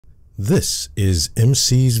This is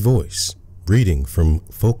MC's Voice, reading from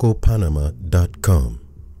FocoPanama.com.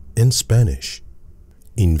 In Spanish.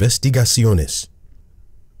 Investigaciones.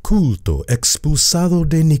 Culto expulsado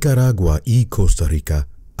de Nicaragua y Costa Rica,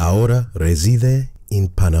 ahora reside en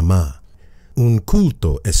Panamá. Un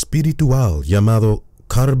culto espiritual llamado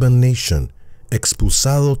Carbonation,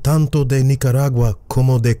 expulsado tanto de Nicaragua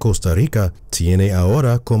como de Costa Rica, tiene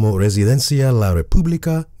ahora como residencia la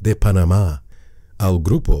República de Panamá. Al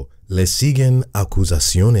grupo le siguen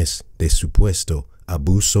acusaciones de supuesto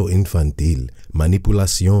abuso infantil,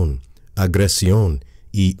 manipulación, agresión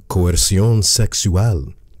y coerción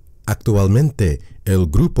sexual. Actualmente, el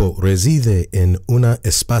grupo reside en una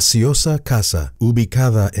espaciosa casa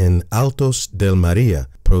ubicada en Altos del María,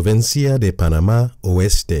 provincia de Panamá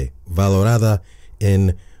Oeste, valorada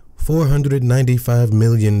en $495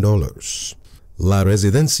 million. La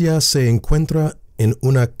residencia se encuentra en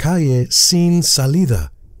una calle sin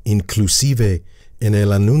salida. Inclusive, en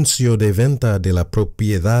el anuncio de venta de la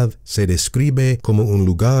propiedad se describe como un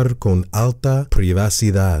lugar con alta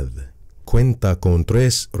privacidad. Cuenta con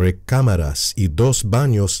 3 recámaras y 2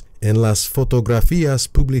 baños. En las fotografías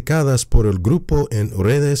publicadas por el grupo en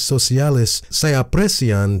redes sociales se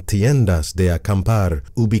aprecian tiendas de acampar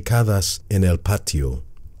ubicadas en el patio.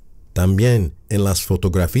 También en las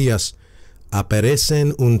fotografías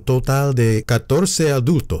aparecen un total de 14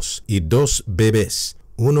 adultos y 2 bebés.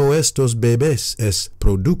 Uno de estos bebés es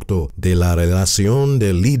producto de la relación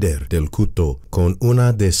del líder del culto con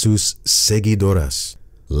una de sus seguidoras.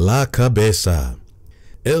 La cabeza.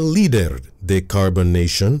 El líder de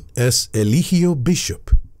Carbonation es Eligio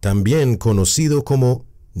Bishop, también conocido como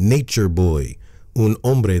Nature Boy, un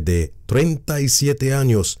hombre de 37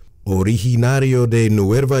 años, originario de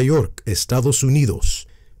Nueva York, Estados Unidos.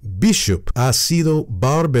 Bishop ha sido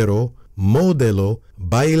barbero, modelo,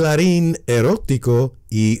 bailarín erótico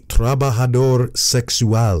y trabajador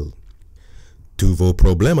sexual. Tuvo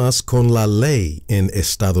problemas con la ley en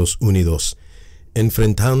Estados Unidos,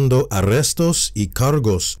 enfrentando arrestos y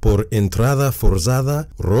cargos por entrada forzada,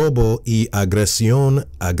 robo y agresión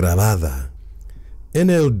agravada. En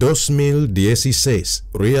el 2016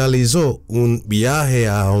 realizó un viaje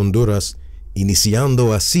a Honduras,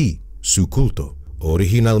 iniciando así su culto.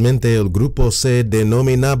 Originalmente el grupo se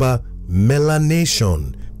denominaba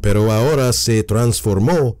Melanation, pero ahora se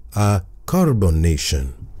transformó a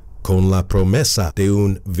Carbonation, con la promesa de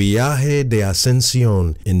un viaje de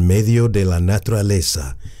ascensión en medio de la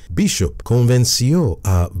naturaleza. Bishop convenció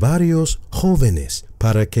a varios jóvenes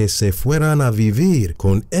para que se fueran a vivir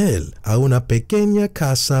con él a una pequeña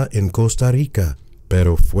casa en Costa Rica,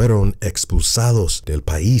 pero fueron expulsados del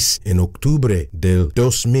país en octubre del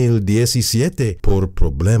 2017 por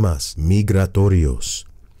problemas migratorios.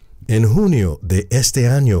 En junio de este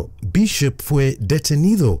año, Bishop fue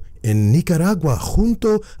detenido en Nicaragua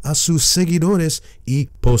junto a sus seguidores y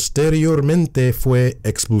posteriormente fue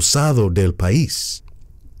expulsado del país.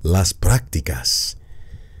 Las prácticas.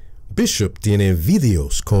 Bishop tiene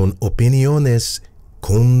vídeos con opiniones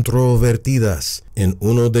controvertidas. En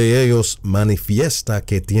uno de ellos manifiesta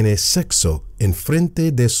que tiene sexo en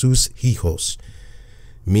frente de sus hijos.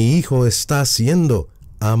 Mi hijo está siendo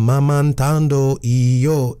amamantando y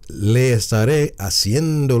yo le estaré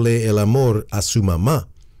haciéndole el amor a su mamá,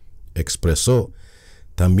 expresó.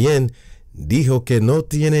 También dijo que no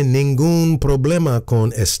tiene ningún problema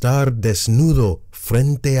con estar desnudo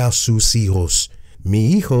frente a sus hijos.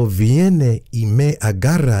 Mi hijo viene y me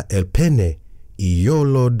agarra el pene y yo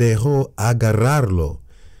lo dejo agarrarlo.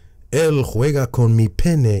 Él juega con mi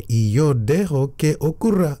pene y yo dejo que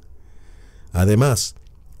ocurra. Además,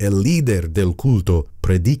 el líder del culto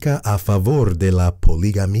predica a favor de la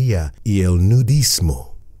poligamía y el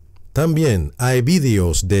nudismo. También hay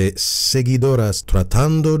vídeos de seguidoras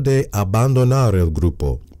tratando de abandonar el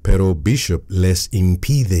grupo, pero Bishop les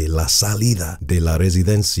impide la salida de la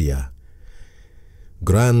residencia.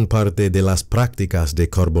 Gran parte de las prácticas de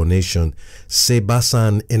Carbonation se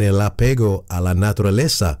basan en el apego a la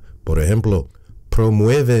naturaleza. Por ejemplo,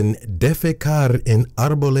 promueven defecar en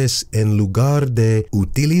árboles en lugar de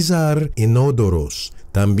utilizar inodoros.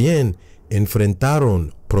 También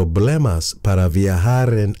enfrentaron problemas para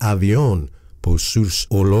viajar en avión por sus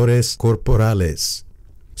olores corporales.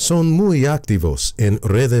 Son muy activos en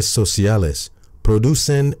redes sociales.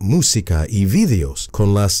 Producen música y vídeos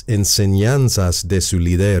con las enseñanzas de su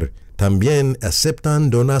líder. También aceptan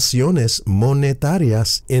donaciones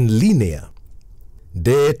monetarias en línea.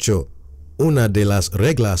 De hecho, una de las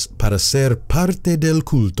reglas para ser parte del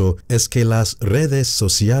culto es que las redes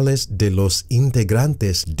sociales de los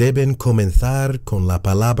integrantes deben comenzar con la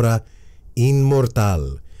palabra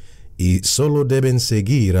inmortal y solo deben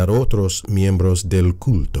seguir a otros miembros del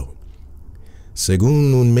culto.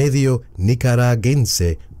 Según un medio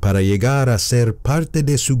nicaragüense, para llegar a ser parte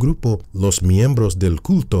de su grupo, los miembros del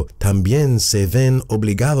culto también se ven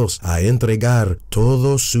obligados a entregar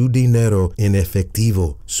todo su dinero en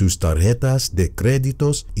efectivo, sus tarjetas de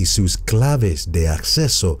créditos y sus claves de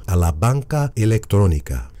acceso a la banca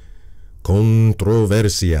electrónica.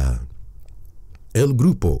 Controversia. El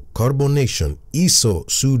grupo Carbonation hizo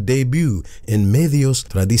su debut en medios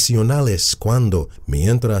tradicionales cuando,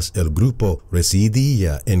 mientras el grupo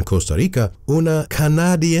residía en Costa Rica, una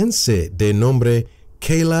canadiense de nombre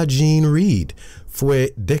Kayla Jean Reid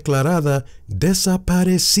fue declarada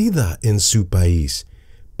desaparecida en su país,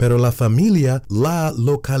 pero la familia la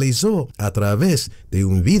localizó a través de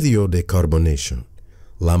un video de Carbonation.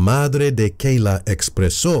 La madre de Kayla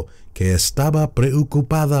expresó que estaba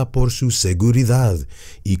preocupada por su seguridad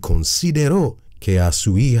y consideró que a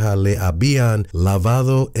su hija le habían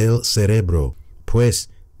lavado el cerebro, pues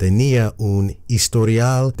tenía un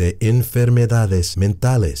historial de enfermedades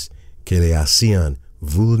mentales que le hacían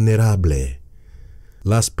vulnerable.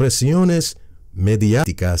 Las presiones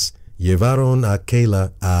mediáticas llevaron a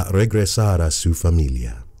Kayla a regresar a su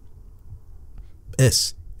familia.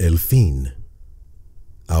 Es el fin.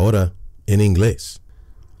 Ahora en inglés.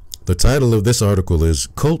 The title of this article is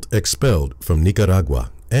Cult Expelled from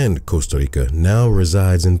Nicaragua and Costa Rica Now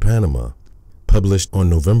Resides in Panama, published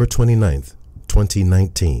on November 29th,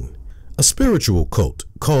 2019. A spiritual cult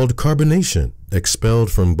called Carbonation,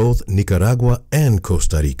 expelled from both Nicaragua and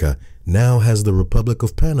Costa Rica, now has the Republic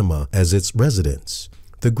of Panama as its residence.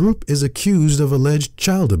 The group is accused of alleged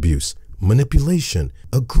child abuse, manipulation,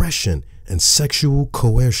 aggression, and sexual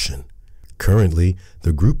coercion. Currently,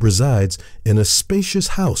 the group resides in a spacious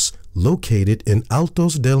house located in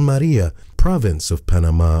Altos del Maria, province of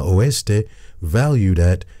Panama Oeste, valued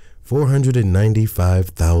at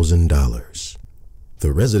 $495,000.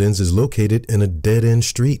 The residence is located in a dead-end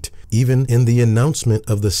street. Even in the announcement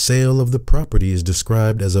of the sale of the property is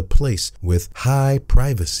described as a place with high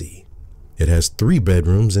privacy. It has 3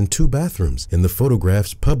 bedrooms and 2 bathrooms. In the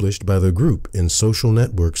photographs published by the group in social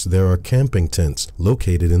networks, there are camping tents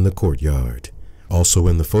located in the courtyard. Also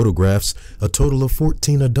in the photographs, a total of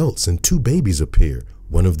 14 adults and 2 babies appear.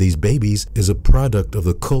 One of these babies is a product of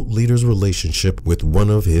the cult leader's relationship with one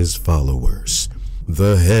of his followers.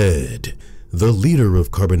 The head. The leader of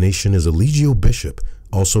Carbonation is Eligio Bishop,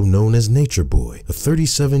 also known as Nature Boy, a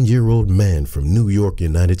 37-year-old man from New York,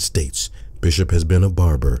 United States. Bishop has been a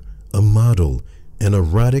barber, a model, an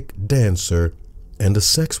erotic dancer, and a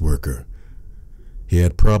sex worker. He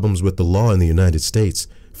had problems with the law in the United States,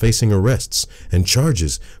 facing arrests and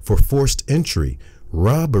charges for forced entry,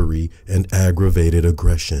 robbery, and aggravated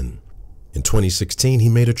aggression. In 2016, he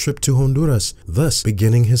made a trip to Honduras, thus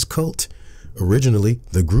beginning his cult. Originally,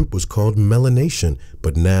 the group was called Melanation,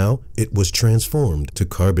 but now it was transformed to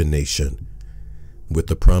Carbonation. With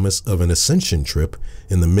the promise of an ascension trip,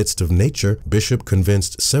 in the midst of nature, Bishop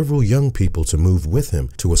convinced several young people to move with him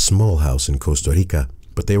to a small house in Costa Rica,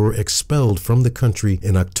 but they were expelled from the country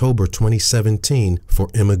in October 2017 for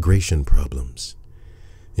immigration problems.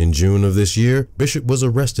 In June of this year, Bishop was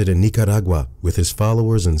arrested in Nicaragua with his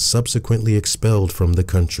followers and subsequently expelled from the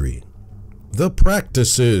country. The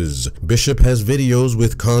practices. Bishop has videos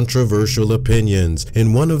with controversial opinions.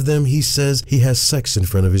 In one of them, he says he has sex in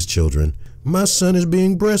front of his children. "My son is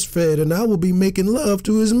being breastfed and I will be making love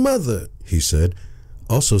to his mother," he said.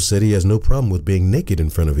 Also said he has no problem with being naked in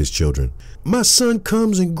front of his children. "My son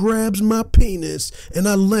comes and grabs my penis and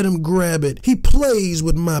I let him grab it. He plays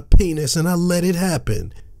with my penis and I let it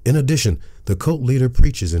happen." In addition, the cult leader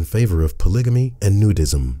preaches in favor of polygamy and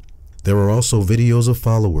nudism. There are also videos of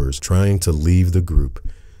followers trying to leave the group,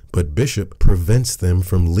 but Bishop prevents them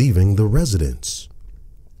from leaving the residence.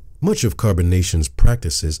 Much of Carbonation's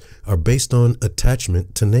practices are based on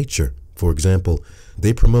attachment to nature. For example,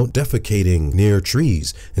 they promote defecating near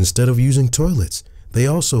trees instead of using toilets. They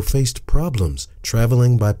also faced problems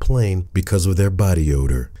traveling by plane because of their body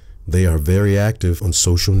odor. They are very active on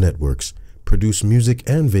social networks, produce music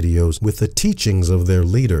and videos with the teachings of their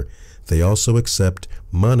leader. They also accept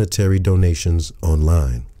monetary donations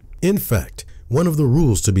online. In fact, one of the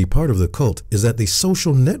rules to be part of the cult is that the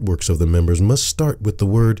social networks of the members must start with the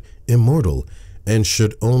word immortal and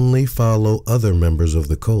should only follow other members of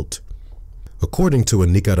the cult. According to a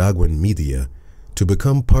Nicaraguan media, to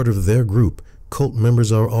become part of their group, cult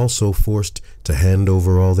members are also forced to hand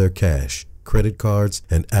over all their cash, credit cards,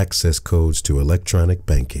 and access codes to electronic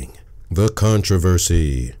banking. The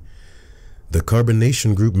controversy. The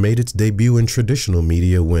Carbonation group made its debut in traditional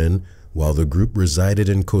media when, while the group resided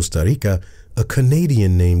in Costa Rica, A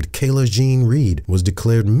Canadian named Kayla Jean Reed was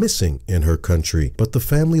declared missing in her country, but the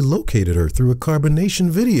family located her through a carbonation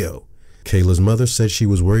video. Kayla's mother said she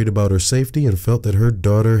was worried about her safety and felt that her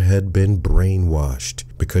daughter had been brainwashed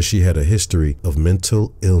because she had a history of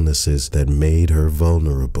mental illnesses that made her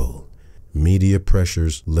vulnerable. Media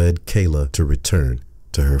pressures led Kayla to return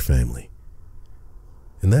to her family.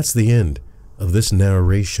 And that's the end of this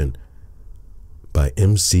narration by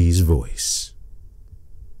MC's Voice.